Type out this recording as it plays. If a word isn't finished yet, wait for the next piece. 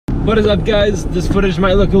What is up, guys? This footage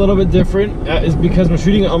might look a little bit different. Is because I'm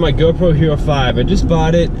shooting it on my GoPro Hero 5. I just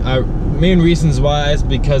bought it. Main reasons why is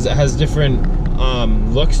because it has different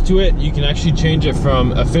looks to it. You can actually change it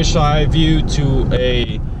from a fisheye view to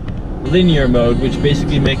a linear mode, which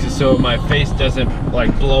basically makes it so my face doesn't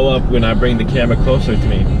like blow up when I bring the camera closer to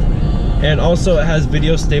me. And also it has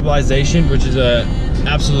video stabilization, which is a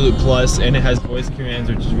absolute plus, and it has voice commands,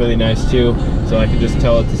 which is really nice too, so I can just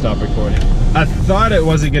tell it to stop recording. I thought it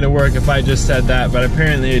wasn't gonna work if I just said that, but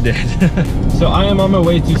apparently it did. So I am on my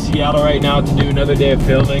way to Seattle right now to do another day of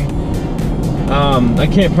filming. I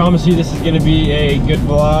can't promise you this is gonna be a good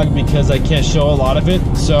vlog because I can't show a lot of it,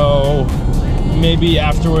 so maybe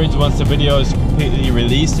afterwards, once the video is completely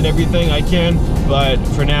released and everything, I can, but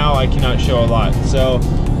for now I cannot show a lot. So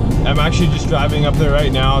I'm actually just driving up there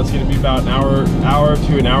right now. It's gonna be about an hour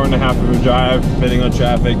to an hour and a half of a drive, depending on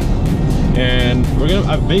traffic. And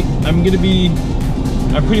I'm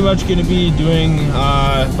pretty much gonna be doing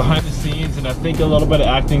behind the scenes, and I think a little bit of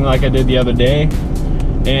acting like I did the other day.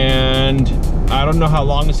 And I don't know how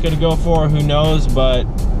long it's gonna go for, who knows, but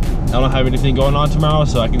I don't have anything going on tomorrow,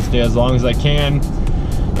 so I can stay as long as I can.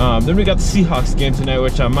 Then we got the Seahawks game tonight,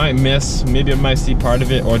 which I might miss. Maybe I might see part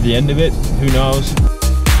of it or the end of it, who knows.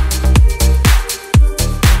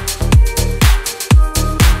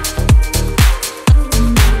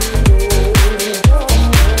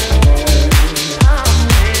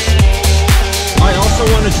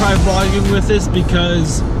 Try vlogging with this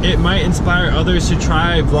because it might inspire others to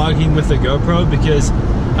try vlogging with a GoPro, because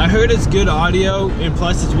I heard it's good audio, and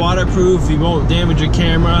plus it's waterproof, you won't damage your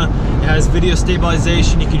camera, it has video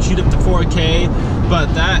stabilization, you can shoot up to 4K,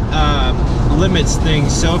 but that limits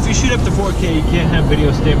things. So if you shoot up to 4K, you can't have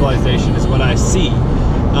video stabilization is what I see.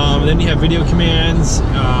 Then you have video commands,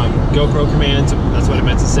 GoPro commands, that's what I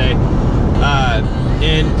meant to say.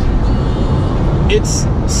 And it's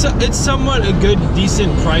somewhat a good,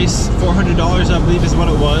 decent price. $400, I believe, is what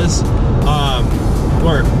it was.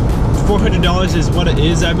 Or $400 is what it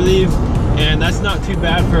is, I believe. And that's not too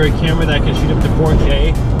bad for a camera that can shoot up to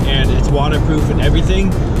 4K and it's waterproof and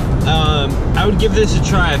everything. I would give this a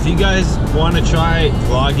try. If you guys want to try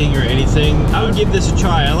vlogging or anything, I would give this a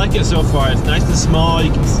try. I like it so far. It's nice and small.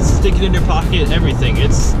 You can stick it in your pocket, everything.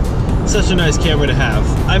 It's such a nice camera to have.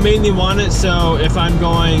 I mainly want it so if I'm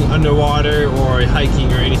going underwater or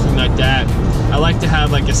hiking or anything like that, I like to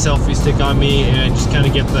have like a selfie stick on me and just kind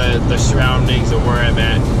of get the surroundings of where I'm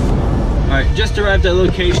at. Alright, just arrived at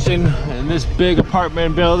location in this big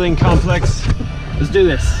apartment building complex. Let's do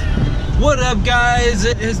this. What up, guys?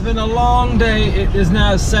 It has been a long day. It is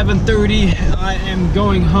now 7:30. I am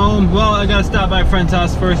going home. Well, I gotta stop by a friend's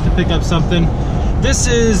house first to pick up something. This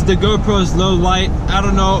is the GoPro's low light. I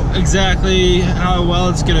don't know exactly how well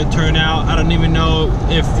it's gonna turn out. I don't even know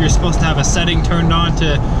if you're supposed to have a setting turned on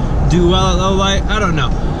to do well at low light. I don't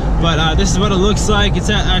know. But this is what it looks like.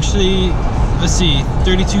 It's at actually, let's see,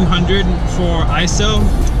 3200 for ISO.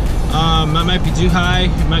 That might be too high.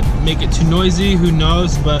 It might make it too noisy, who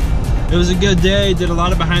knows, but it was a good day. Did a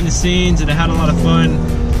lot of behind the scenes and I had a lot of fun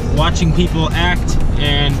watching people act,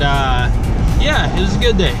 and yeah, it was a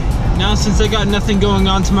good day. Now, since I got nothing going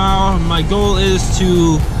on tomorrow, my goal is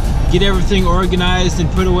to get everything organized and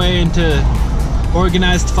put away into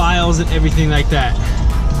organized files and everything like that.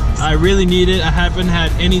 I really need it. I haven't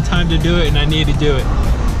had any time to do it, and I need to do it.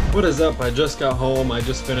 What is up? I just got home. I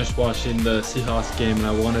just finished watching the Seahawks game, and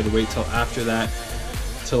I wanted to wait till after that,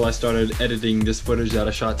 till I started editing this footage that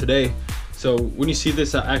I shot today. So when you see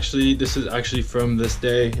this, this is actually from this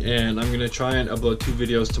day, and I'm gonna try and upload 2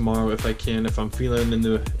 videos tomorrow if I can, if I'm feeling in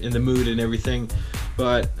the mood and everything.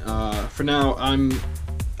 But for now,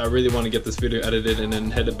 I really want to get this video edited and then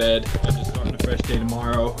head to bed. I'm just starting a fresh day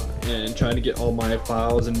tomorrow and trying to get all my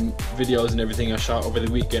files and videos and everything I shot over the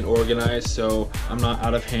weekend organized, so I'm not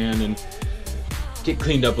out of hand and get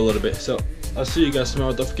cleaned up a little bit. So I'll see you guys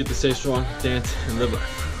tomorrow. Don't forget to stay strong, dance, and live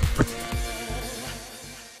life.